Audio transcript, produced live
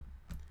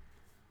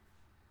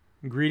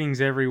Greetings,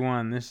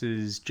 everyone. This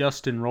is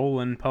Justin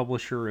Rowland,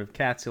 publisher of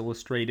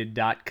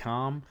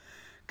CatsIllustrated.com,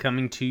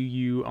 coming to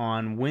you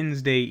on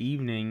Wednesday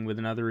evening with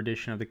another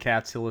edition of the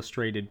Cats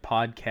Illustrated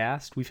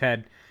podcast. We've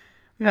had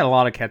a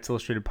lot of Cats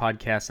Illustrated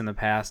podcasts in the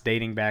past,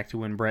 dating back to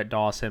when Brett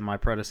Dawson, my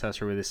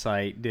predecessor with the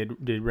site,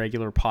 did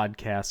regular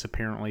podcasts,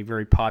 apparently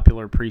very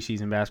popular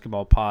preseason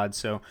basketball pods.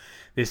 So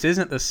this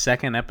isn't the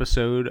second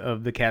episode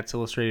of the Cats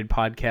Illustrated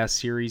podcast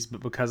series,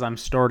 but because I'm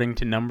starting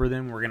to number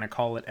them, we're going to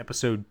call it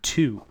episode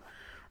 2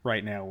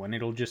 right now, and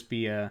it'll just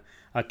be a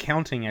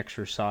counting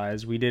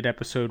exercise. We did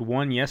episode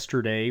 1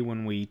 yesterday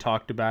when we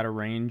talked about a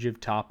range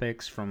of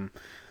topics from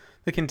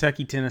the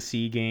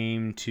Kentucky-Tennessee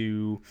game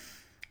to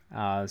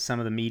some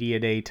of the media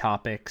day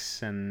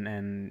topics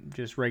and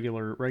just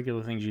regular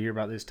things you hear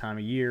about this time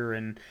of year.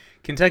 And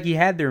Kentucky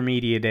had their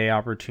media day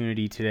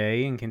opportunity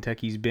today, and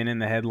Kentucky's been in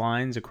the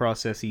headlines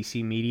across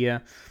SEC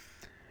media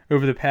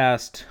over the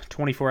past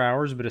 24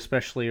 hours, but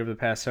especially over the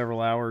past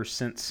several hours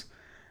since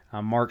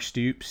Mark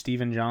Stoops,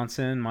 Steven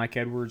Johnson, Mike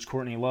Edwards,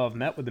 Courtney Love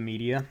met with the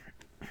media.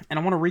 And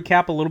I want to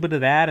recap a little bit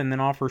of that and then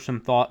offer some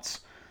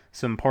thoughts,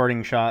 some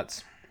parting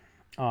shots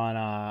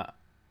on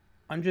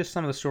just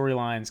some of the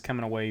storylines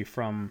coming away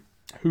from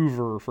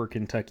Hoover for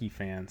Kentucky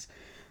fans.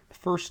 The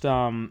first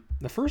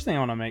thing I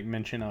want to make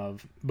mention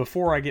of,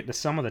 before I get to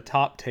some of the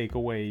top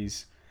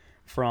takeaways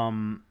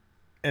from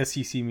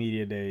SEC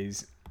Media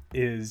Days,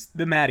 is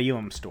the Matt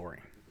Elam story.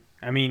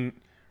 I mean,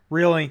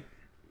 really?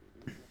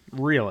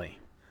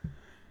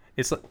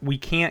 It's like we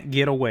can't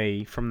get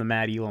away from the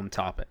Matt Elam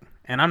topic.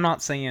 And I'm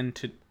not saying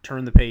to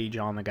turn the page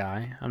on the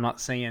guy. I'm not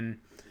saying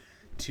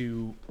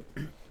to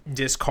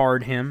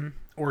discard him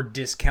or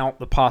discount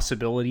the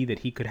possibility that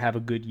he could have a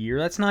good year.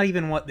 That's not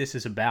even what this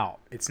is about.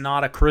 It's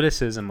not a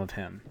criticism of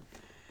him.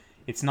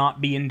 It's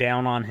not being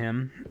down on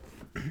him.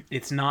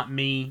 It's not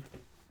me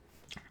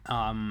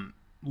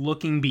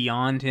looking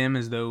beyond him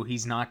as though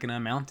he's not going to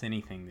amount to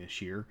anything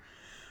this year.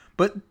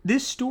 But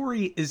this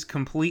story is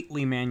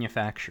completely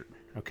manufactured,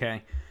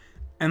 okay?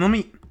 And let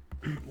me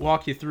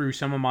walk you through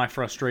some of my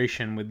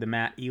frustration with the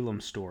Matt Elam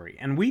story.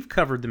 And we've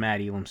covered the Matt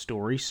Elam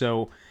story,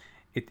 so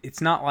it's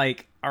not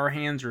like our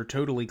hands are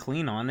totally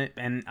clean on it.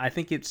 And I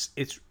think it's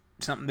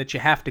something that you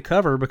have to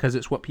cover because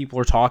it's what people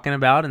are talking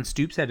about, and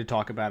Stoops had to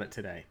talk about it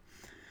today.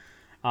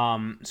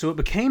 So it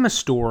became a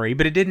story,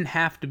 but it didn't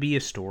have to be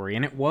a story,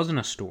 and it wasn't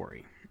a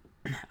story.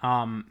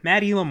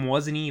 Matt Elam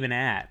wasn't even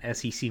at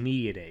SEC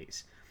Media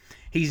Days.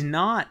 He's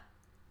not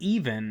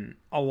even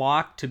a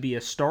lock to be a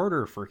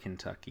starter for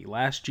Kentucky.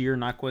 Last year,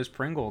 Naquez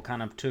Pringle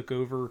kind of took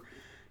over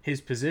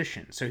his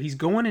position. So he's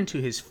going into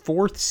his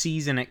 4th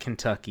season at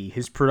Kentucky.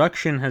 His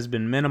production has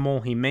been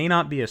minimal. He may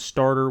not be a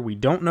starter. We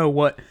don't know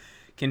what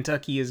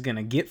Kentucky is going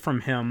to get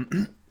from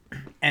him.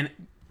 And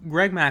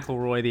Greg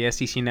McElroy, the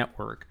SEC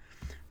Network,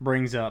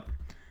 brings up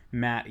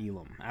Matt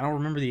Elam. I don't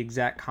remember the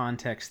exact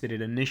context that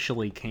it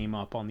initially came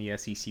up on the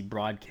SEC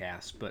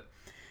broadcast, but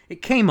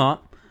it came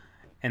up,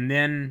 and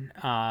then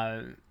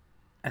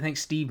I think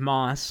Steve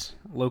Moss,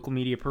 local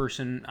media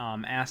person,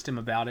 asked him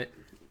about it.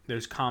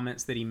 Those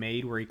comments that he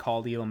made where he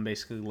called Elam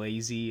basically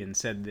lazy and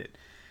said that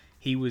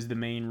he was the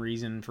main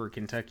reason for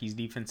Kentucky's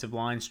defensive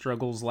line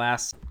struggles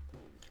last.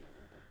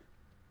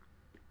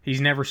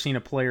 He's never seen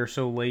a player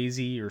so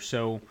lazy or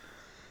so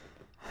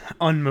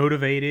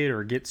unmotivated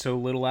or get so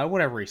little out.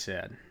 Whatever he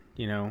said.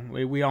 You know,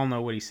 we all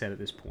know what he said at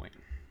this point.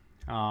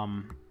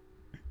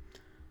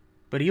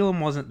 But Elam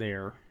wasn't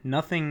there.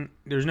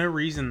 There's no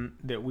reason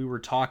that we were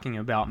talking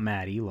about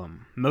Matt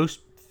Elam.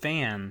 Most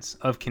fans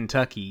of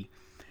Kentucky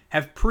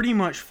have pretty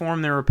much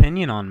formed their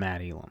opinion on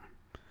Matt Elam.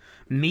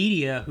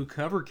 Media who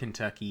cover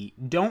Kentucky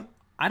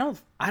I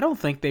don't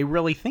think they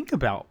really think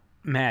about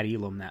Matt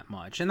Elam that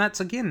much. And that's,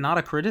 again, not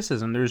a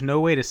criticism. There's no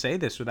way to say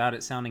this without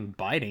it sounding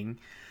biting.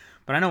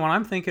 But I know when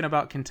I'm thinking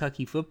about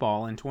Kentucky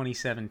football in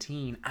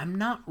 2017, I'm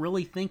not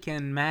really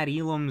thinking Matt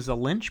Elam's a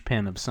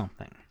linchpin of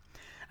something.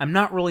 I'm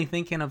not really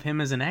thinking of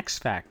him as an X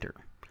factor.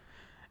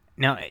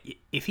 Now,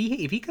 if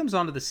he comes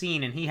onto the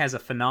scene and he has a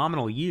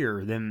phenomenal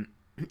year, then,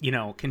 you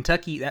know,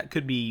 Kentucky, that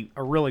could be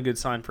a really good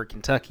sign for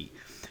Kentucky.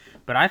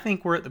 But I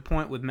think we're at the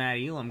point with Matt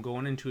Elam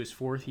going into his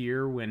 4th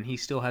year when he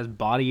still has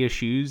body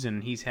issues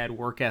and he's had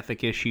work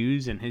ethic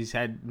issues and he's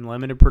had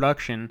limited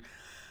production.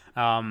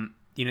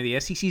 You know, the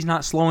SEC's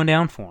not slowing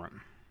down for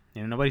him.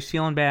 You know, nobody's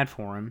feeling bad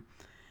for him.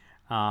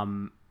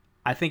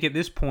 I think at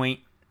this point,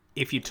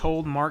 if you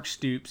told Mark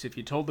Stoops, if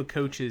you told the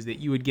coaches that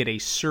you would get a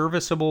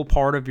serviceable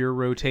part of your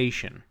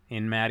rotation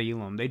in Matt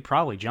Elam, they'd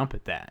probably jump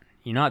at that.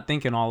 You're not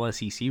thinking all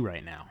SEC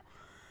right now.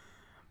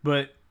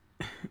 But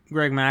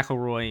Greg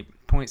McElroy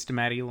points to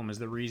Matt Elam as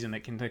the reason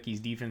that Kentucky's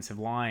defensive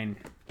line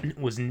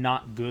was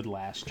not good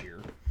last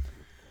year.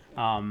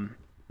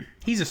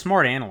 He's a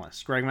smart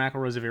analyst. Greg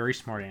McElroy is a very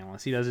smart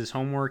analyst. He does his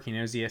homework. He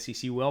knows the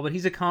SEC well, but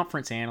he's a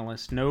conference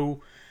analyst.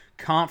 No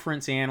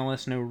conference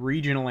analyst, no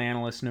regional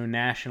analyst, no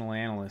national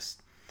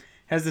analyst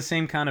has the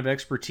same kind of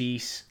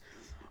expertise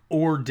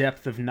or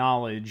depth of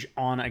knowledge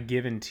on a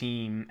given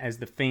team as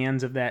the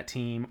fans of that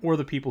team or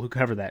the people who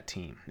cover that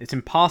team. It's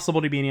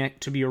impossible to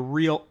be a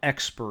real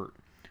expert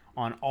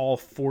on all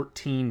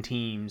 14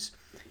 teams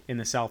in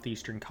the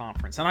Southeastern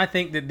Conference. And I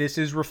think that this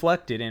is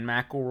reflected in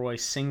McElroy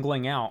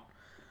singling out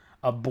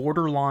a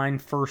borderline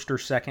first or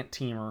second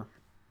teamer,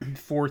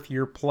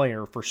 fourth-year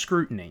player for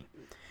scrutiny,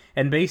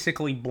 and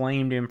basically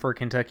blamed him for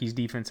Kentucky's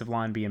defensive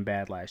line being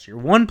bad last year.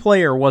 One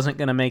player wasn't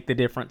going to make the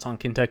difference on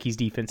Kentucky's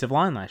defensive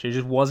line last year. It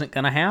just wasn't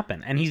going to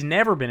happen, and he's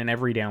never been an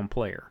every-down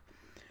player.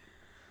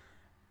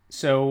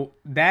 So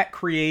that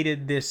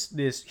created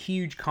this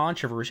huge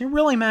controversy. And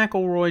really,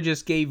 McElroy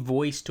just gave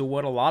voice to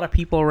what a lot of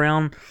people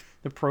around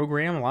the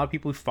program, a lot of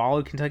people who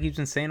followed Kentucky have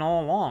been saying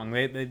all along.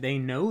 They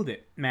know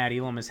that Matt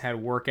Elam has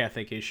had work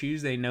ethic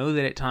issues. They know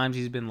that at times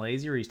he's been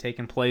lazy or he's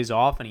taken plays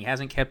off and he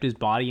hasn't kept his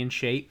body in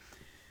shape.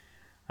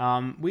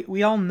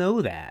 We all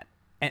know that.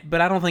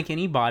 But I don't think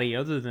anybody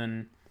other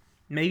than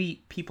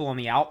maybe people on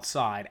the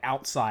outside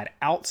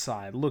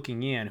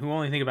looking in, who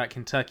only think about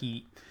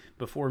Kentucky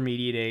before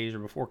media days or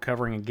before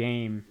covering a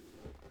game,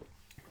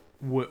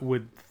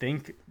 would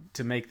think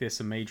to make this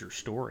a major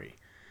story.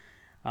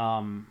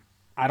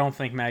 I don't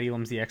think Matt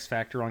Elam's the X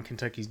factor on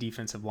Kentucky's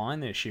defensive line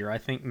this year. I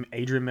think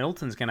Adrian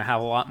Middleton's going to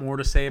have a lot more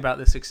to say about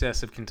the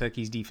success of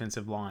Kentucky's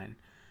defensive line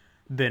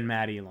than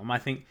Matt Elam. I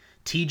think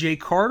TJ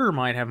Carter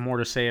might have more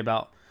to say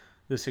about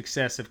the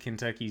success of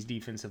Kentucky's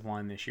defensive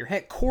line this year.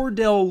 Heck,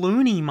 Cordell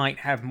Looney might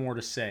have more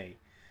to say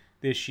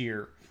this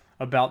year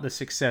about the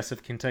success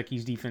of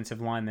Kentucky's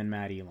defensive line than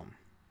Matt Elam.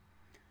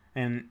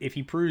 And if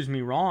he proves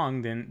me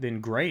wrong, then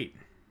great.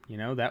 You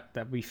know,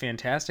 that'd be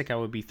fantastic. I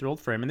would be thrilled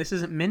for him. And this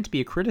isn't meant to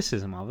be a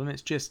criticism of him.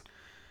 It's just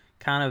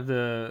kind of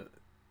the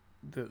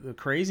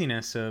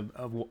craziness of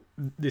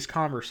this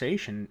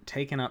conversation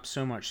taking up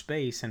so much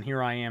space. And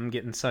here I am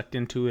getting sucked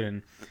into it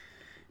and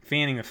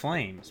fanning the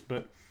flames.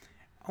 But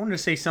I wanted to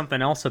say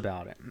something else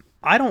about it.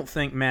 I don't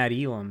think Matt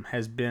Elam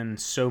has been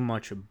so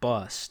much a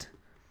bust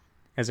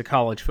as a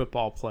college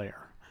football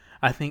player.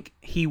 I think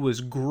he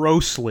was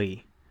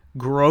grossly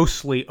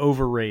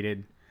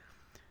overrated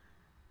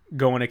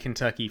going to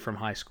Kentucky from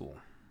high school.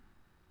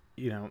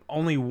 You know,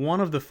 only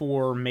one of the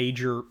four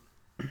major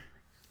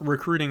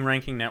recruiting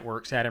ranking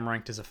networks had him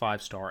ranked as a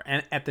 5-star.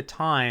 And at the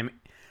time,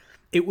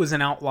 it was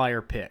an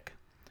outlier pick.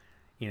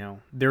 You know,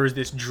 there was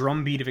this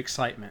drumbeat of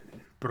excitement.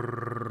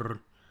 Brrr.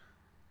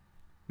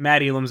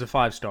 Matt Elam's a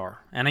 5-star.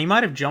 And he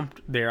might have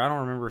jumped there. I don't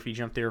remember if he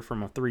jumped there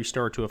from a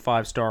 3-star to a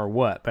 5-star or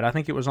what. But I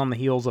think it was on the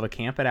heels of a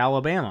camp at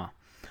Alabama.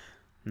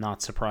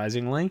 Not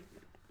surprisingly.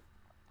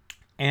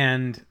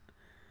 And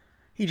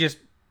he just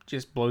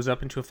blows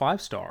up into a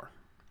 5-star.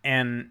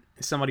 And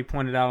somebody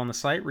pointed out on the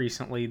site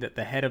recently that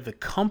the head of the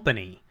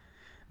company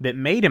that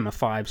made him a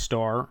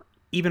 5-star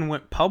even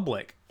went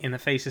public in the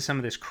face of some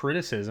of this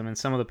criticism and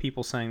some of the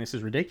people saying this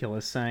is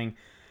ridiculous, saying,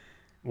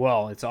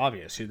 well, it's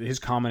obvious. His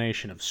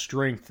combination of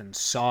strength and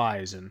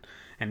size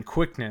and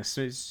quickness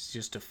is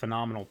just a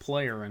phenomenal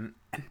player. And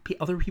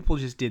other people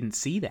just didn't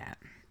see that.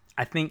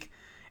 I think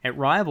at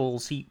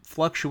Rivals, he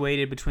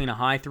fluctuated between a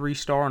high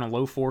 3-star and a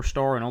low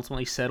 4-star and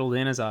ultimately settled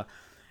in as a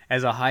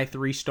high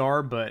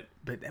 3-star. But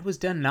that was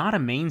done not a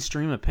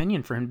mainstream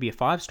opinion for him to be a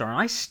 5-star.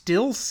 And I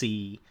still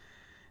see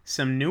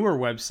some newer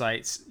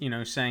websites, you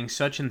know, saying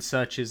such and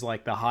such is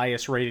like the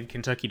highest rated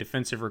Kentucky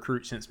defensive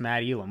recruit since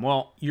Matt Elam.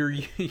 Well, you're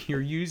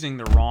using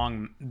the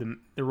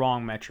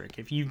wrong metric.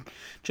 If you've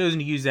chosen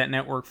to use that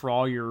network for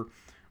all your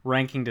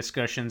ranking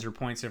discussions or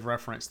points of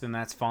reference, then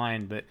that's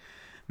fine. But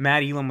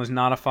Matt Elam was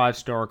not a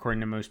 5-star according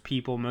to most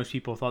people. Most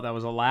people thought that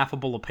was a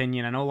laughable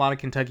opinion. I know a lot of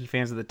Kentucky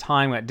fans at the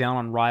time got down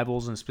on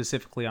Rivals and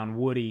specifically on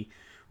Woody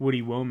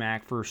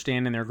Womack for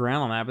standing their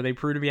ground on that, but they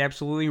proved to be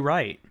absolutely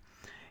right.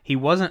 He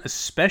wasn't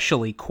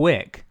especially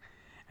quick.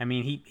 I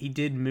mean, he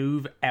did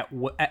move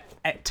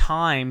at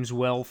times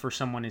well for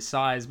someone his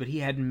size, but he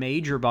had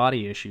major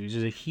body issues.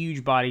 There's a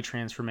huge body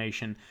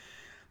transformation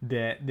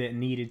that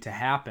needed to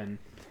happen.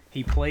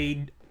 He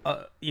played,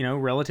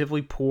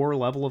 relatively poor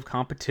level of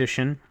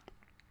competition.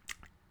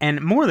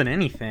 And more than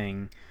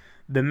anything,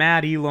 the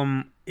Matt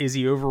Elam, is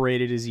he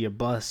overrated, is he a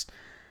bust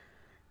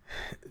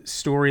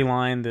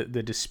storyline,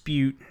 the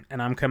dispute,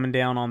 and I'm coming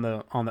down on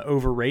the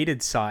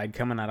overrated side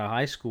coming out of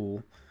high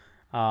school.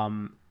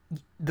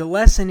 The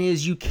lesson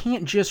is you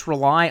can't just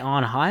rely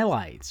on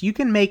highlights. You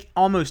can make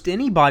almost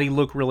anybody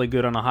look really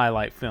good on a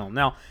highlight film.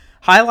 Now,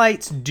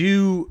 highlights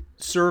do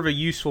serve a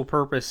useful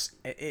purpose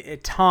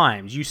at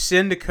times. You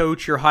send a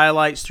coach your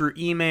highlights through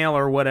email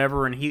or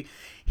whatever, and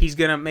he's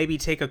going to maybe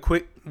take a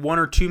quick 1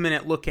 or 2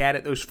 minute look at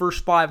it. Those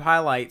first 5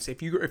 highlights,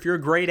 if you're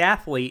a great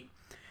athlete,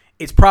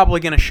 it's probably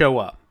going to show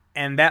up.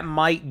 And that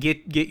might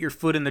get your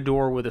foot in the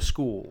door with a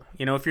school.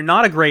 You know, if you're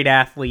not a great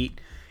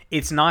athlete,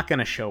 it's not going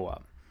to show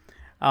up.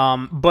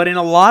 But in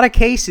a lot of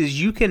cases,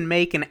 you can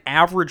make an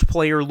average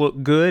player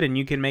look good and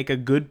you can make a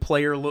good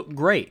player look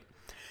great.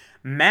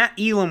 Matt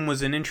Elam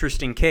was an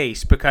interesting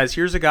case because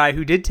here's a guy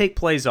who did take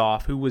plays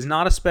off, who was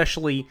not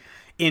especially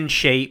in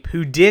shape,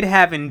 who did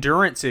have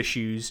endurance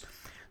issues.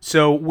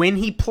 So when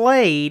he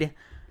played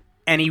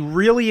and he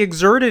really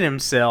exerted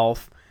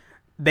himself,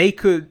 they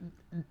could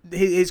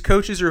his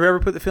coaches or whoever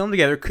put the film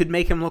together could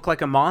make him look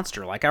like a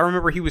monster. Like, I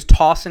remember he was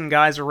tossing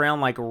guys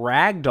around like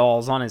rag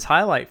dolls on his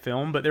highlight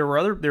film, but there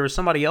was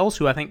somebody else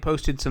who I think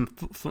posted some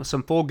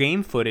full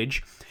game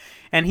footage,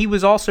 and he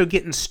was also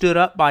getting stood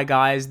up by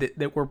guys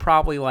that were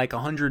probably like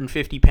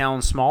 150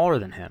 pounds smaller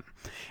than him.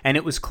 And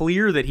it was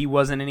clear that he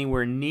wasn't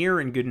anywhere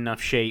near in good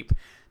enough shape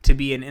to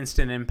be an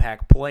instant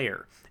impact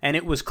player. And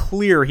it was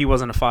clear he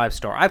wasn't a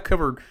 5-star. I've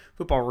covered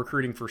football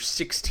recruiting for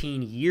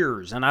 16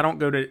 years, and I don't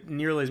go to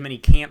nearly as many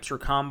camps or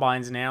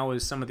combines now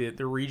as some of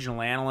the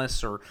regional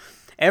analysts, or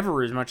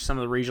ever as much as some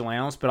of the regional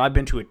analysts, but I've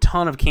been to a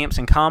ton of camps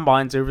and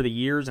combines over the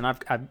years, and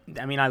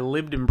I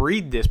lived and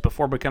breathed this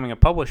before becoming a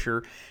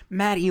publisher.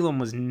 Matt Elam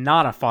was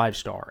not a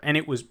 5-star, and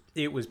it was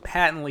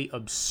patently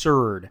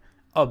absurd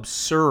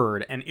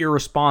and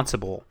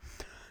irresponsible.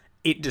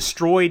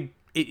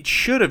 It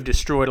should have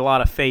destroyed a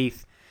lot of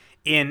faith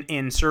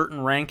in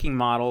certain ranking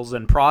models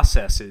and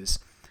processes.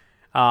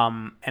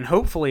 And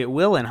hopefully it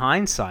will in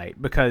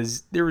hindsight,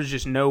 because there was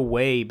just no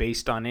way,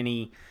 based on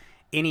any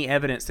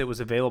evidence that was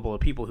available to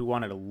people who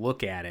wanted to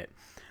look at it,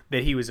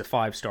 that he was a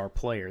 5-star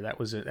player. That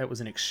was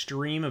an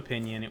extreme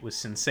opinion. It was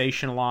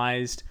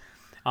sensationalized.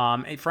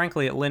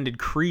 Frankly, it lended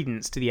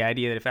credence to the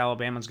idea that if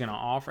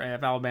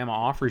Alabama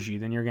offers you,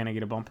 then you're going to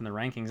get a bump in the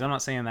rankings. I'm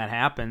not saying that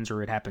happens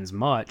or it happens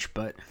much,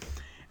 but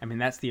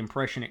that's the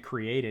impression it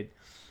created.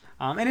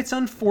 And it's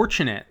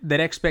unfortunate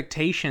that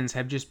expectations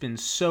have just been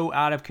so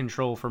out of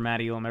control for Matt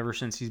Elam ever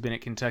since he's been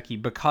at Kentucky,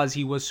 because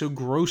he was so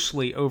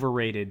grossly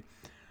overrated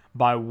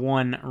by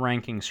one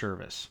ranking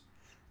service.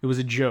 It was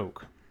a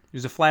joke. It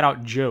was a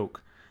flat-out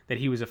joke that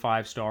he was a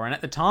 5-star. And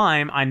at the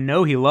time, I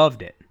know he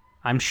loved it.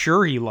 I'm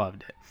sure he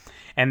loved it.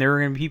 And there are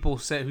going to be people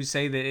who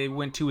say that it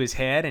went to his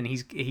head and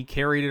he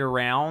carried it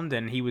around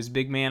and he was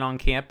big man on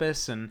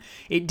campus, and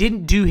it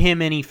didn't do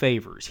him any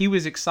favors. He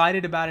was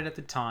excited about it at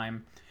the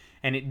time,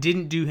 and it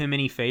didn't do him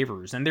any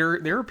favors. And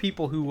there are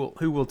people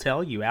who will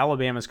tell you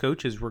Alabama's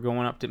coaches were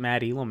going up to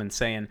Matt Elam and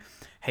saying,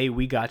 "Hey,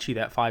 we got you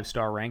that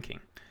 5-star ranking,"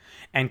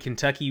 and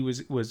Kentucky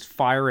was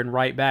firing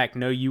right back.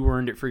 "No, you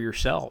earned it for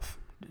yourself."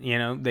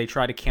 They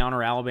tried to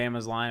counter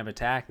Alabama's line of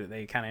attack, that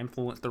they kind of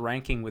influenced the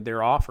ranking with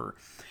their offer.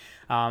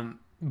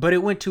 But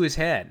it went to his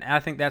head. I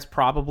think that's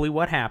probably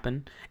what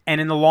happened. And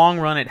in the long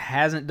run, it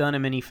hasn't done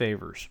him any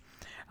favors.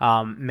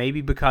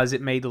 Maybe because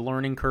it made the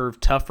learning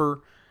curve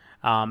tougher,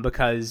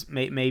 because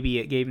maybe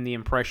it gave him the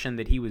impression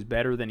that he was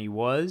better than he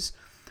was.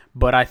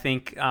 But I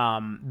think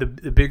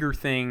the bigger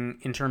thing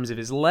in terms of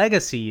his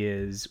legacy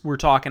is we're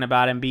talking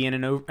about him being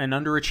an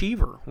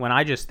underachiever, when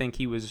I just think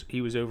he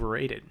was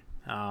overrated.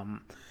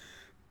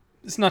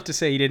 It's not to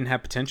say he didn't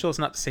have potential. It's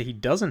not to say he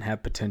doesn't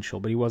have potential,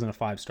 but he wasn't a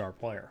 5-star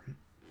player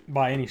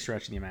by any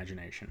stretch of the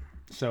imagination.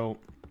 So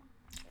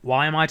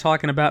why am I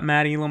talking about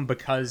Matt Elam?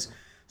 Because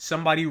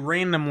somebody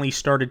randomly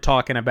started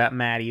talking about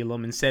Matt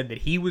Elam and said that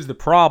he was the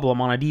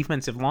problem on a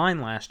defensive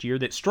line last year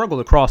that struggled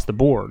across the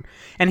board.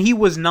 And he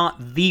was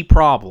not the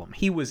problem.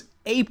 He was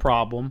a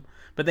problem,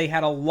 but they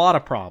had a lot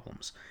of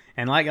problems.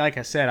 And like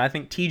I said, I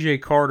think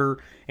TJ Carter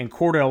and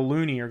Cordell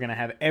Looney are going to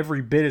have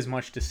every bit as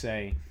much to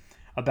say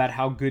about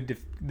how good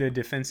the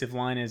defensive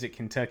line is at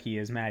Kentucky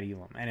as Matt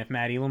Elam. And if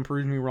Matt Elam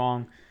proves me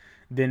wrong,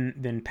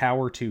 then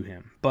power to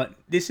him. But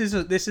this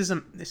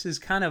is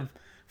kind of,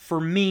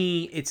 for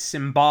me, it's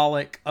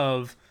symbolic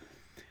of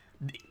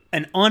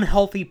an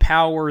unhealthy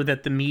power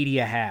that the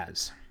media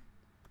has,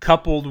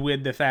 coupled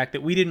with the fact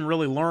that we didn't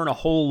really learn a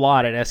whole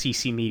lot at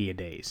SEC Media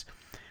Days.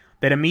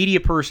 That a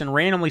media person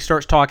randomly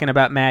starts talking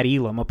about Matt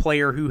Elam, a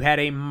player who had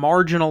a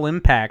marginal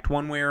impact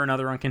one way or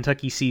another on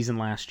Kentucky's season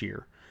last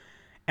year.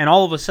 And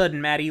all of a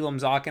sudden, Matt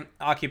Elam's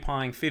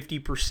occupying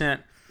 50%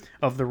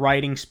 of the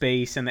writing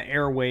space and the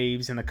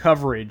airwaves and the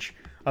coverage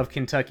of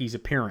Kentucky's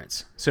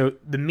appearance. So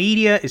the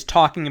media is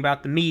talking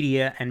about the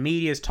media, and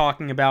media is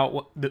talking about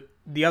what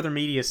the other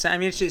media is.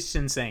 It's just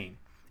insane.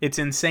 It's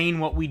insane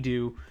what we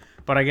do,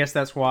 but I guess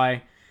that's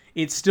why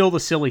it's still the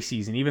silly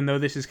season. Even though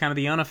this is kind of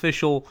the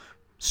unofficial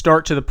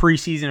start to the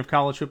preseason of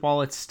college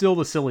football, it's still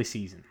the silly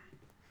season.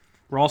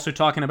 We're also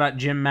talking about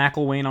Jim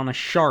McElwain on a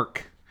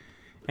shark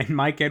and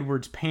Mike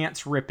Edwards'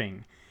 pants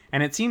ripping.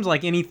 And it seems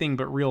like anything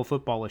but real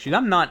football issues.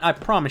 I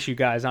promise you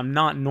guys, I'm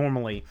not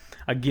normally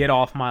a get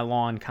off my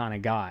lawn kind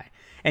of guy.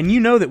 And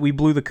you know that we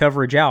blew the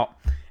coverage out.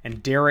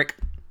 And Derek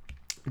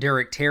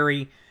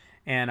Terry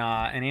and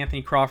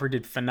Anthony Crawford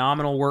did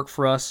phenomenal work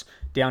for us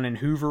down in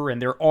Hoover.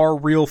 And there are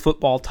real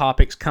football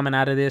topics coming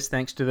out of this,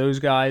 thanks to those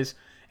guys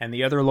and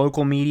the other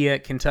local media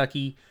at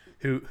Kentucky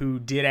who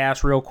did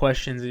ask real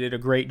questions. They did a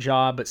great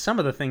job. But some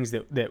of the things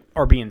that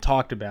are being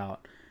talked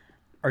about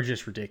are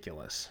just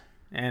ridiculous.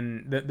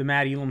 And the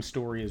Matt Elam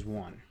story is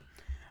one.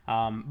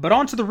 But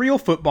on to the real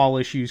football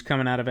issues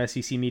coming out of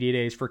SEC Media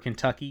Days for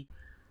Kentucky.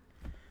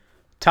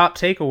 Top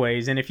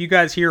takeaways, and if you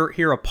guys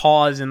hear a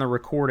pause in the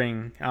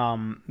recording,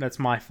 that's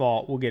my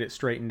fault. We'll get it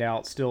straightened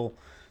out. Still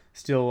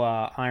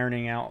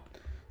ironing out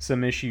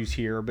some issues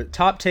here. But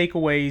top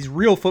takeaways,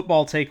 real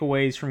football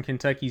takeaways from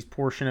Kentucky's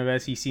portion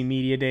of SEC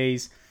Media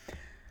Days.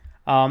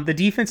 The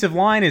defensive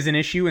line is an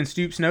issue, and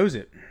Stoops knows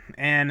it.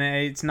 And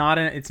it's not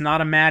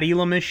a Matt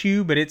Elam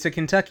issue, but it's a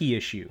Kentucky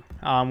issue.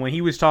 When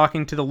he was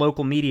talking to the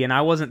local media, and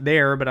I wasn't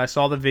there, but I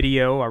saw the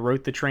video, I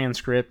wrote the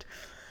transcript.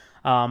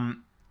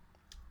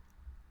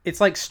 It's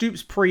like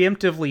Stoops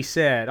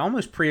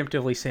almost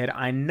preemptively said,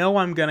 I know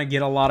I'm going to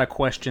get a lot of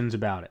questions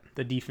about it,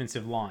 the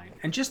defensive line.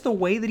 And just the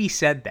way that he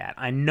said that,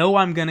 I know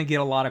I'm going to get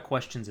a lot of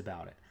questions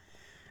about it.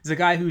 It's a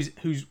guy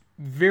who's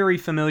very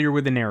familiar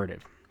with the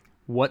narrative.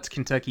 What's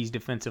Kentucky's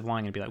defensive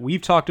line going to be like?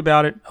 We've talked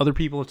about it. Other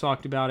people have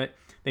talked about it.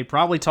 They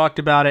probably talked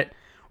about it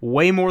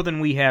way more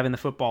than we have in the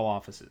football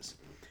offices.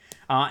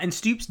 And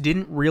Stoops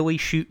didn't really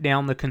shoot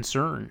down the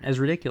concern as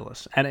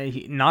ridiculous.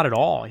 Not at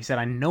all. He said,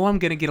 I know I'm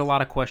going to get a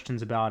lot of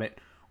questions about it.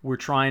 We're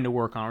trying to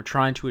work on it. We're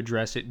trying to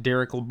address it.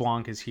 Derek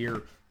LeBlanc is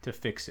here to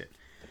fix it.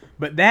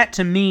 But that,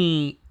 to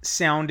me,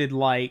 sounded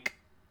like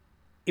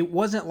it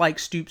wasn't like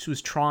Stoops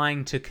was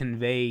trying to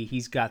convey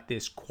he's got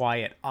this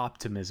quiet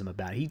optimism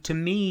about it. To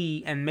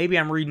me, and maybe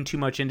I'm reading too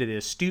much into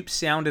this, Stoops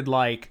sounded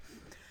like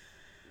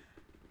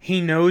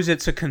he knows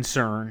it's a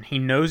concern. He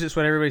knows it's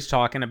what everybody's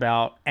talking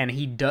about, and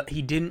he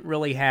didn't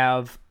really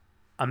have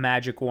a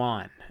magic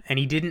wand. And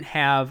he didn't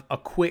have a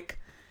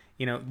quick,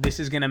 this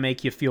is going to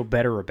make you feel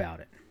better about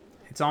it.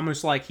 It's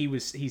almost like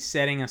he's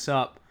setting us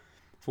up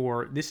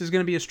for this is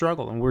going to be a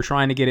struggle, and we're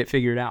trying to get it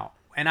figured out.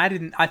 And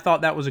I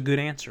thought that was a good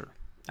answer.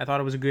 I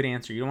thought it was a good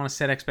answer. You don't want to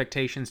set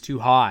expectations too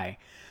high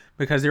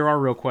because there are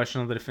real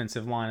questions on the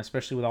defensive line,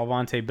 especially with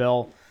Alvante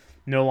Bell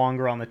no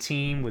longer on the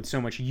team, with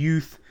so much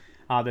youth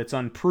that's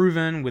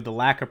unproven, with the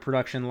lack of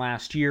production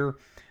last year.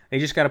 They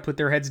just got to put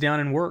their heads down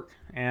and work.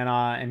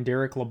 And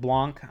Derek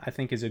LeBlanc, I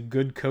think, is a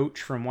good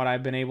coach from what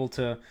I've been able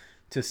to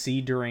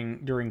see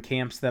during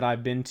camps that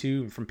I've been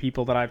to, from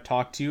people that I've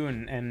talked to,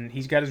 and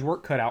he's got his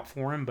work cut out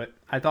for him. But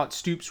I thought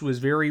Stoops was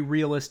very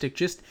realistic,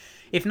 just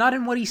if not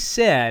in what he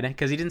said,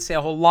 because he didn't say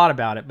a whole lot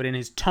about it, but in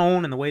his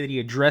tone and the way that he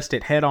addressed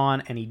it head on,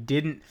 and he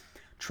didn't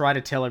try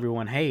to tell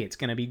everyone, hey, it's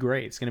going to be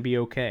great, it's going to be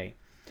okay.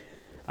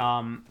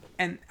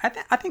 And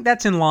I think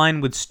that's in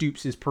line with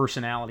Stoops'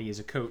 personality as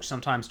a coach,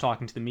 sometimes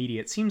talking to the media.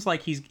 It seems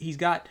like he's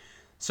got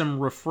some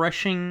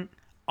refreshing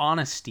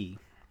honesty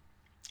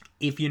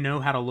if you know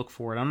how to look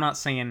for it. I'm not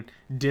saying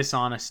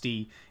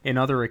dishonesty in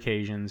other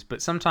occasions,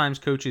 but sometimes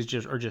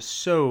coaches are just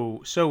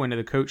so into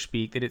the coach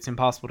speak that it's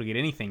impossible to get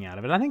anything out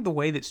of it. I think the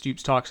way that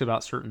Stoops talks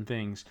about certain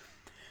things,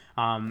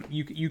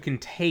 you can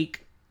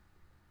take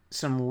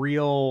some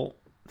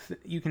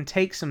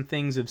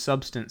things of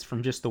substance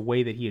from just the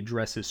way that he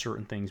addresses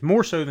certain things,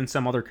 more so than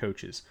some other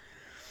coaches.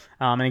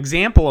 An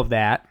example of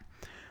that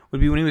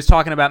would be when he was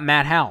talking about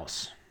Matt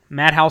House.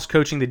 Matt House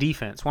coaching the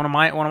defense. One of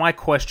my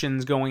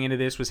questions going into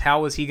this was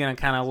how was he going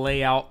to kind of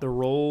lay out the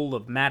role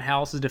of Matt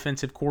House as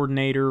defensive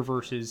coordinator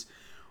versus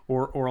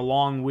or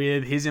along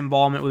with his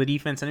involvement with the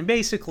defense. And he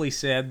basically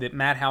said that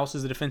Matt House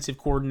is the defensive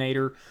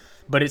coordinator,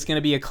 but it's going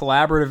to be a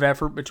collaborative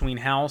effort between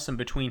House and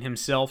between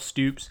himself,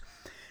 Stoops,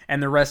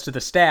 and the rest of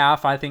the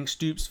staff. I think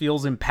Stoops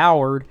feels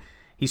empowered.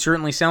 He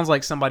certainly sounds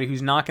like somebody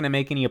who's not going to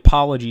make any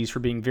apologies for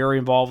being very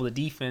involved with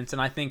the defense.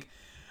 And I think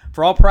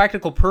for all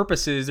practical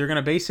purposes, they're going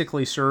to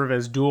basically serve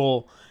as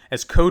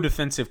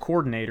co-defensive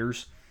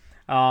coordinators.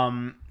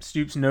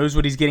 Stoops knows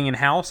what he's getting in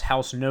House.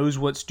 House knows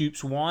what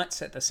Stoops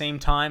wants. At the same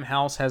time,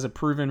 House has a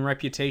proven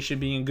reputation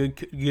being a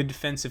good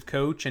defensive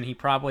coach, and he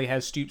probably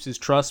has Stoops'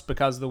 trust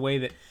because of the way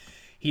that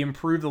he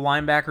improved the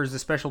linebackers, the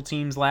special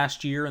teams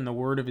last year, and the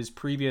word of his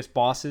previous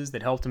bosses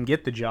that helped him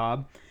get the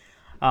job.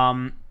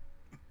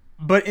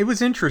 But it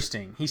was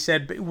interesting. He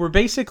said, we're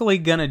basically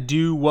going to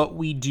do what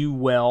we do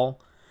well.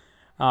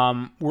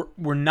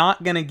 We're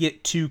not going to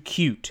get too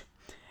cute.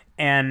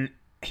 And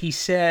he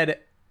said,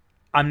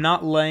 I'm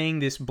not laying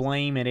this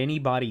blame at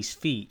anybody's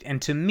feet.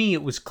 And to me,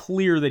 it was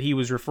clear that he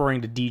was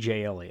referring to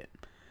DJ Elliott.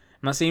 I'm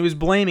not saying he was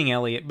blaming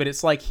Elliott, but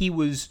it's like he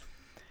was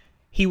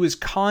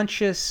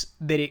conscious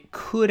that it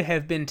could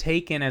have been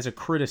taken as a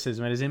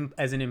criticism,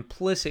 as an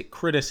implicit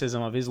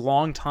criticism of his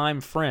longtime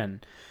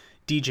friend,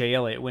 DJ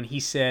Elliott, when he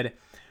said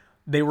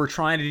they were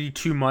trying to do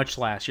too much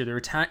last year. They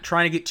were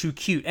trying to get too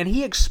cute. And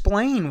he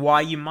explained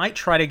why you might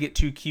try to get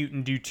too cute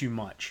and do too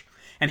much.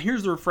 And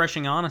here's the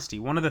refreshing honesty.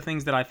 One of the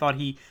things that I thought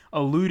he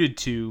alluded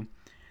to,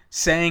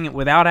 saying it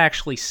without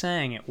actually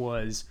saying it,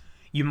 was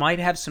you might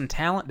have some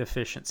talent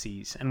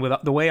deficiencies. And with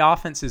the way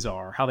offenses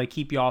are, how they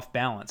keep you off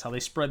balance, how they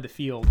spread the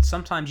field,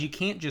 sometimes you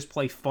can't just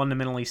play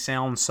fundamentally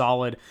sound,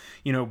 solid,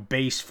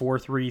 base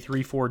 4-3,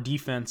 3-4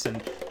 defense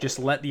and just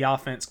let the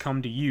offense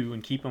come to you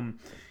and keep them,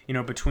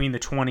 between the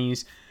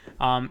 20s.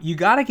 You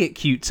got to get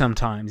cute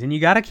sometimes, and you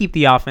got to keep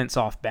the offense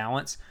off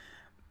balance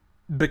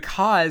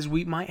because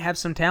we might have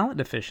some talent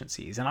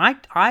deficiencies. And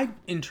I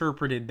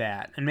interpreted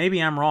that, and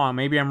maybe I'm wrong,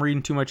 maybe I'm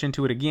reading too much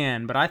into it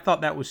again, but I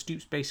thought that was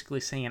Stoops basically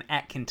saying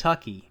at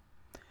Kentucky,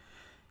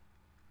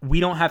 we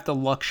don't have the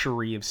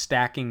luxury of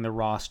stacking the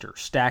roster,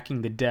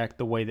 stacking the deck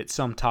the way that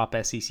some top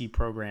SEC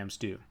programs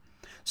do.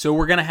 So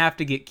we're going to have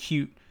to get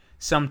cute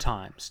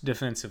sometimes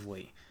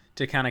defensively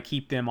to kind of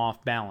keep them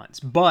off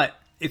balance. But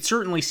it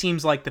certainly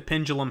seems like the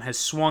pendulum has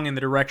swung in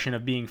the direction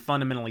of being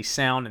fundamentally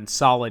sound and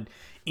solid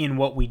in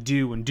what we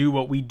do and do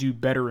what we do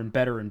better and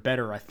better and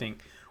better, I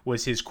think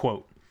was his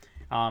quote.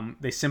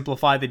 They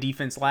simplified the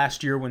defense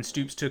last year when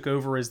Stoops took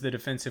over as the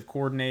defensive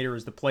coordinator,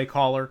 as the play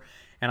caller,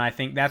 and I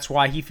think that's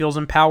why he feels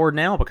empowered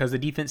now, because the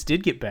defense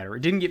did get better.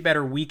 It didn't get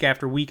better week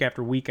after week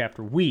after week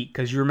after week,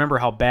 because you remember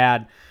how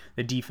bad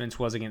the defense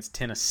was against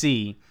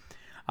Tennessee.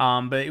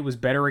 But it was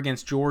better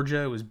against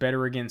Georgia. It was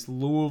better against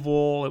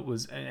Louisville. It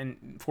was,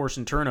 and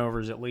forcing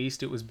turnovers at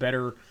least. It was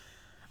better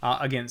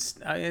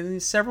against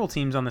several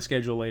teams on the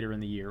schedule later in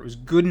the year. It was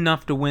good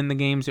enough to win the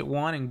games it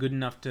won, and good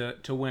enough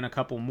to win a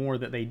couple more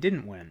that they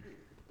didn't win.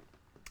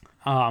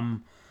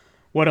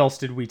 What else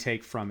did we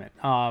take from it?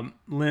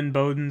 Lynn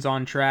Bowden's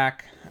on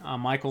track.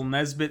 Michael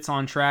Nesbitt's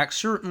on track.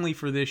 Certainly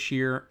for this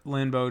year,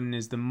 Lynn Bowden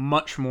is the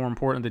much more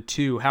important of the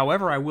two.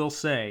 However, I will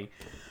say,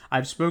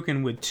 I've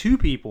spoken with two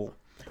people.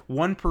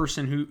 One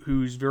person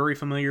who's very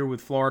familiar with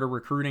Florida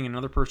recruiting,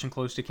 another person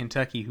close to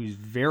Kentucky who's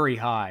very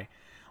high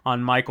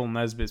on Michael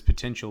Nesbitt's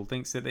potential.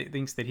 Thinks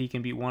that he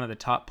can be one of the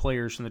top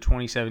players from the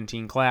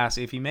 2017 class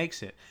if he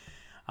makes it.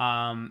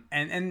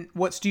 And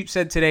what Stoops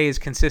said today is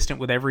consistent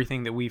with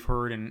everything that we've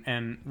heard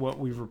and what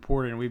we've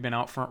reported, and we've been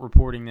out front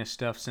reporting this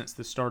stuff since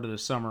the start of the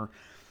summer.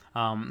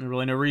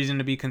 Really no reason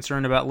to be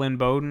concerned about Lynn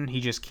Bowden. He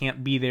just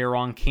can't be there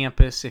on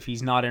campus if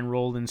he's not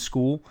enrolled in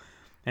school,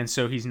 and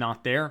so he's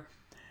not there.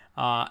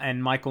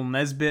 And Michael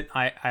Nesbitt,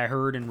 I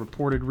heard and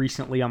reported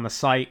recently on the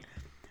site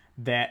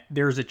that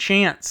there's a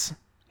chance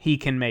he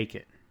can make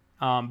it.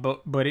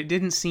 But it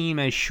didn't seem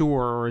as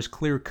sure or as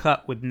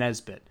clear-cut with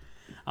Nesbitt.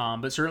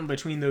 But certainly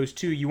between those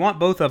two, you want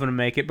both of them to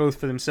make it, both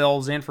for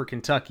themselves and for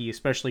Kentucky,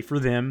 especially for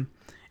them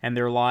and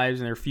their lives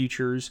and their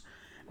futures.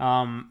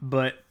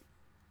 But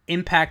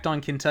impact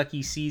on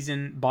Kentucky's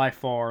season, by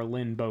far,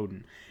 Lynn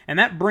Bowden. And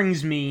that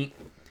brings me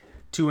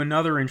to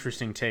another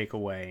interesting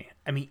takeaway.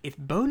 I mean, if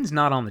Bowden's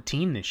not on the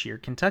team this year,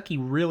 Kentucky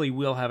really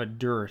will have a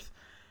dearth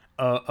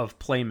of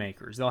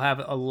playmakers. They'll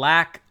have a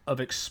lack of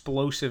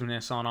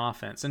explosiveness on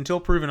offense until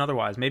proven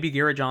otherwise. Maybe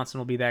Garrett Johnson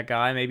will be that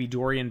guy. Maybe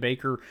Dorian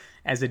Baker,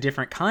 as a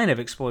different kind of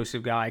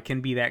explosive guy,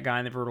 can be that guy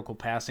in the vertical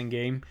passing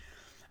game.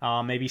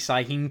 Maybe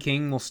Saheem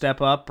King will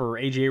step up, or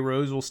A.J.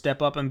 Rose will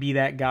step up and be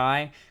that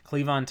guy.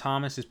 Cleavon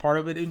Thomas is part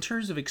of it. In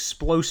terms of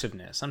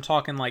explosiveness, I'm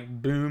talking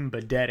like boom,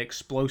 Badette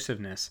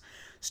explosiveness.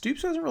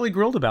 Stoops wasn't really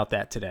grilled about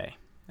that today.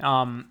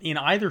 In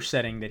either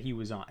setting that he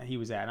was at.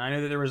 And I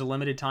know that there was a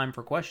limited time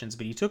for questions,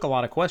 but he took a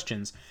lot of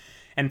questions.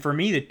 And for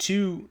me,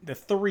 the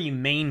three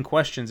main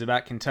questions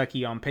about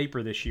Kentucky on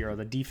paper this year are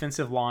the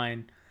defensive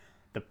line,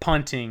 the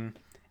punting,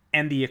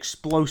 and the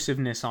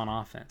explosiveness on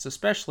offense.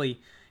 Especially,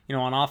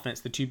 on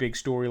offense, the two big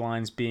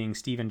storylines being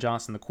Steven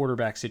Johnson, the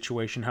quarterback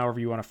situation, however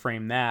you want to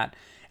frame that,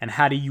 and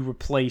how do you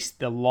replace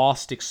the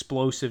lost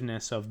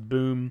explosiveness of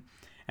Boom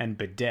and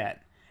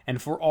Badette.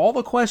 And for all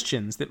the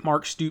questions that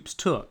Mark Stoops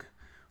took,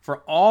 for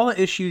all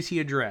the issues he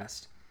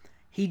addressed,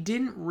 he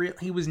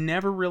was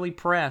never really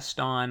pressed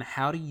on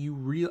how do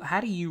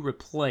you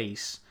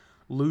replace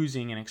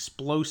losing an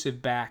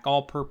explosive back,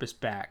 all-purpose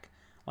back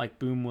like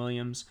Boom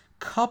Williams,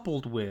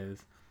 coupled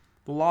with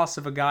the loss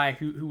of a guy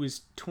who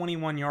was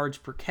 21 yards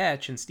per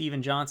catch and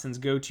Steven Johnson's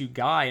go-to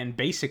guy, and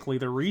basically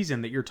the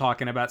reason that you're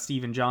talking about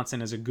Steven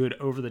Johnson as a good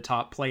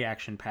over-the-top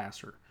play-action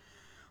passer.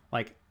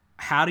 Like,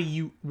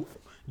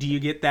 do you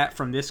get that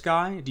from this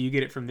guy? Do you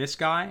get it from this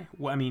guy?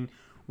 I mean,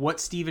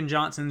 what's Steven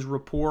Johnson's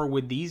rapport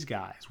with these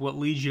guys? What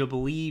leads you to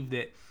believe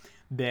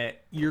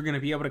that you're going to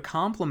be able to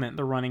complement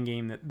the running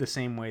game the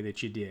same way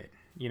that you did?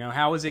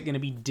 How is it going to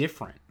be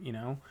different?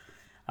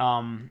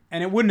 And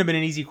it wouldn't have been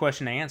an easy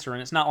question to answer,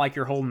 and it's not like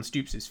you're holding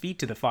Stoops' feet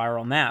to the fire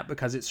on that,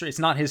 because it's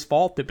not his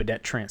fault that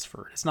Badette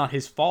transferred. It's not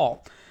his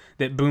fault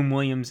that Boom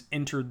Williams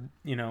entered,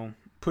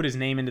 put his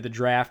name into the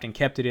draft and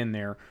kept it in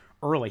there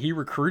early. He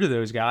recruited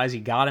those guys.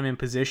 He got them in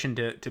position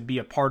to be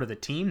a part of the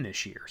team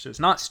this year. So it's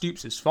not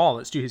Stoops'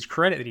 fault. It's to his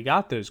credit that he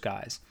got those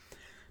guys.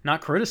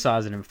 Not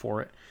criticizing him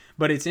for it.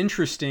 But it's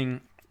interesting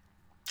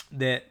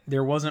that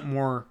there wasn't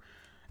more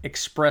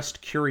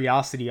expressed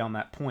curiosity on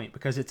that point,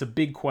 because it's a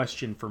big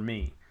question for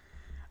me.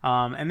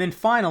 And then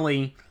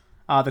finally,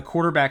 the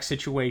quarterback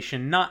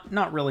situation,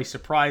 not really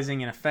surprising.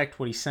 In effect,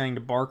 what he's saying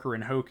to Barker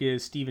and Hoke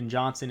is Steven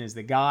Johnson is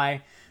the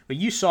guy. But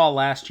you saw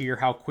last year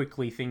how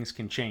quickly things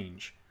can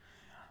change.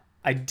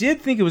 I did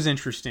think it was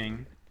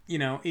interesting,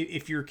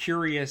 if you're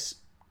curious,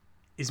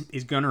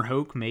 is Gunnar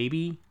Hoke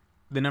maybe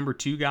the number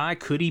 2 guy?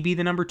 Could he be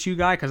the number 2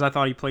 guy? Because I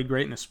thought he played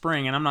great in the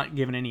spring, and I'm not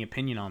giving any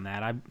opinion on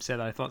that. I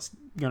said I thought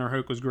Gunnar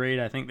Hoke was great.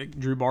 I think that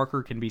Drew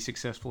Barker can be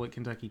successful at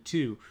Kentucky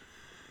too.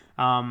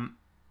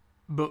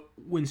 But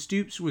when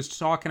Stoops was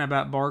talking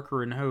about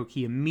Barker and Hoke,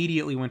 he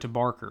immediately went to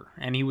Barker,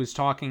 and he was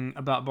talking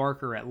about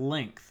Barker at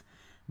length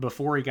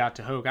before he got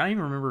to Hoke. I don't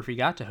even remember if he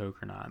got to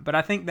Hoke or not, but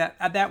I think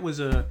that was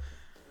a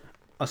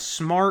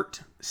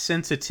smart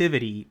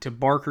sensitivity to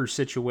Barker's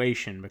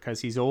situation,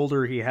 because he's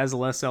older, he has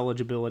less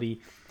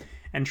eligibility,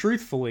 and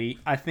truthfully,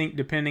 I think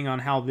depending on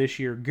how this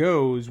year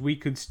goes,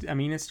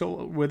 it's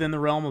still within the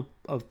realm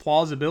of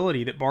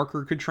plausibility that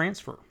Barker could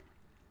transfer.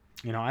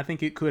 I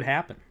think it could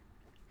happen.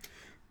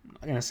 I'm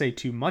not going to say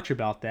too much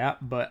about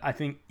that, but I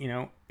think,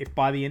 if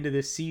by the end of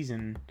this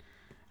season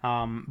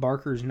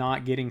Barker's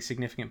not getting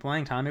significant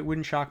playing time, it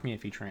wouldn't shock me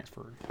if he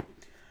transferred.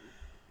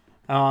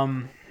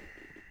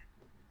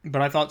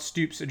 But I thought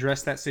Stoops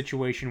addressed that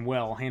situation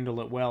well, handled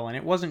it well, and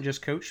it wasn't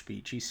just coach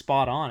speech. He's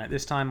spot on. At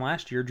this time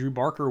last year, Drew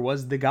Barker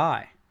was the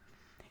guy,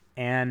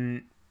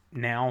 and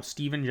now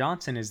Steven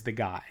Johnson is the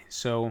guy.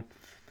 So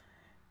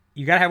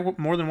you got to have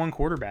more than one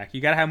quarterback.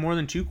 You got to have more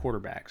than two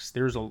quarterbacks.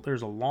 There's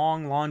a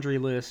long laundry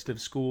list of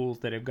schools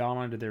that have gone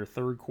on to their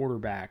third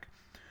quarterback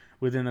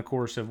within the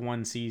course of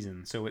one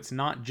season. So it's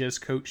not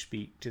just coach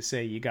speak to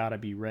say you got to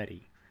be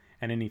ready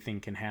and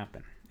anything can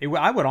happen.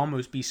 I would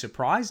almost be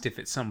surprised if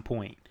at some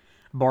point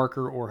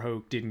Barker or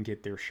Hoke didn't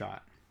get their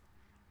shot.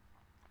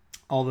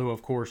 Although,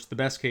 of course, the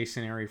best case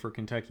scenario for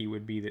Kentucky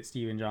would be that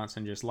Steven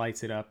Johnson just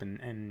lights it up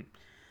and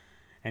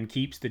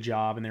keeps the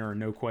job, and there are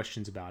no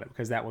questions about it,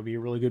 because that would be a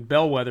really good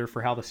bellwether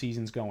for how the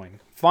season's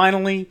going.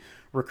 Finally,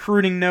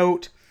 recruiting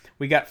note,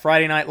 we got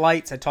Friday Night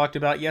Lights I talked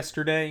about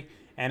yesterday,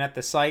 and at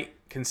the site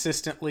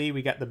consistently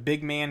we got the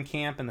Big Man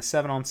Camp and the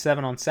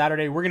 7-on-7 on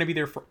Saturday. We're going to be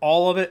there for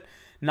all of it.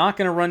 Not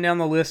going to run down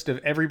the list of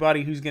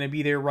everybody who's going to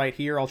be there right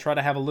here. I'll try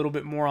to have a little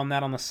bit more on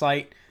that on the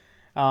site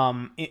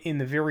in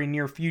the very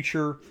near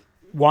future.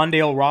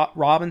 Wandale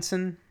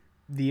Robinson,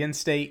 the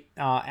in-state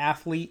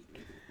athlete,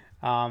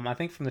 I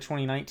think from the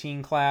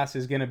 2019 class,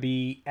 is going to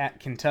be at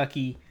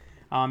Kentucky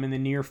in the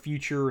near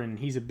future, and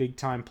he's a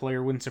big-time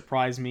player. Wouldn't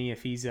surprise me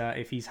if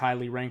he's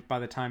highly ranked by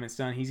the time it's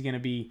done. He's going to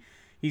be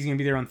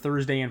there on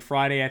Thursday and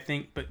Friday, I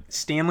think. But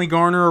Stanley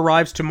Garner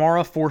arrives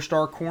tomorrow,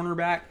 4-star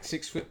cornerback,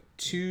 6'2",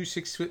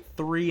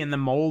 6'3", in the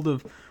mold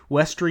of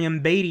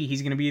Westrium Beatty.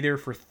 He's going to be there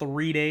for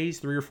 3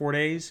 or 4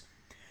 days.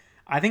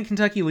 I think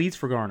Kentucky leads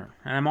for Garner,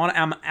 and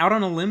I'm out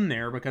on a limb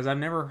there because I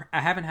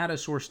haven't had a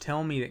source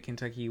tell me that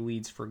Kentucky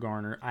leads for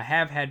Garner. I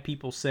have had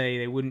people say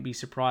they wouldn't be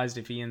surprised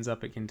if he ends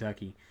up at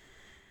Kentucky,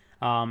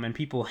 and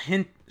people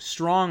hint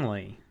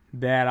strongly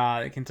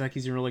that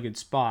Kentucky's in a really good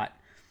spot.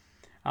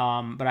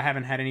 But I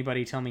haven't had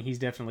anybody tell me he's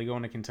definitely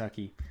going to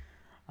Kentucky.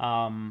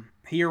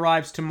 He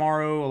arrives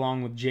tomorrow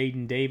along with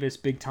Jaden Davis,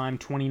 big-time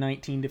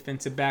 2019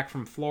 defensive back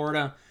from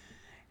Florida.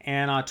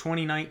 And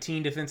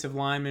 2019 defensive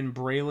lineman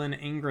Braylon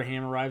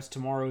Ingraham arrives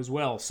tomorrow as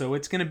well. So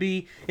it's going to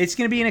be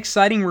an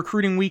exciting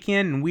recruiting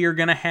weekend, and we are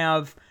going to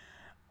have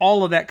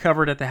all of that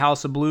covered at the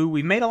House of Blue.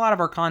 We've made a lot of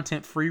our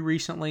content free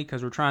recently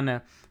because we're trying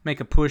to make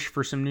a push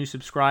for some new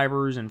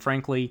subscribers, and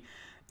frankly,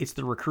 it's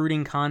the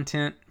recruiting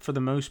content for the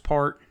most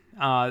part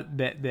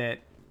that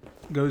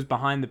goes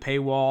behind the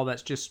paywall.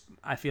 That's just,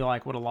 I feel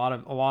like, what a lot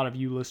of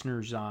you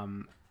listeners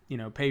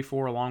pay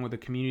for, along with the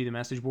community, the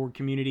message board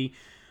community.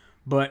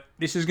 But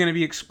this is going to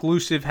be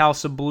exclusive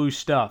House of Blue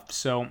stuff.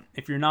 So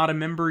if you're not a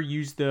member,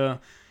 use the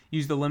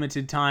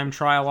limited time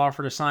trial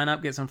offer to sign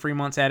up, get some free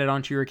months added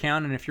onto your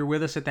account. And if you're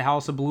with us at the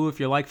House of Blue, if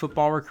you like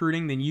football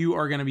recruiting, then you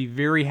are going to be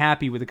very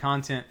happy with the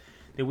content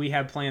that we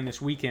have planned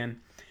this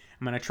weekend.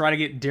 I'm going to try to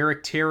get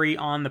Derek Terry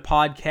on the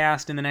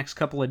podcast in the next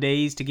couple of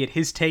days to get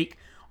his take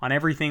on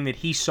everything that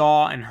he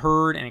saw and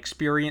heard and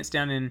experienced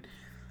down in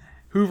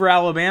Hoover,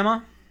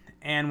 Alabama.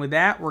 And with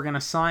that, we're going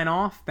to sign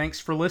off. Thanks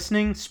for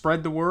listening.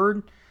 Spread the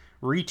word.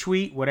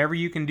 Retweet, whatever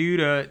you can do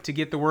to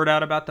get the word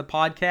out about the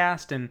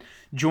podcast, and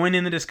join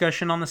in the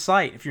discussion on the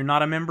site. If you're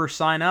not a member,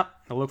 sign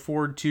up. I look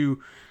forward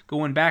to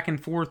going back and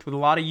forth with a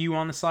lot of you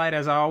on the site,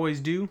 as I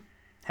always do.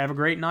 Have a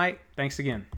great night. Thanks again.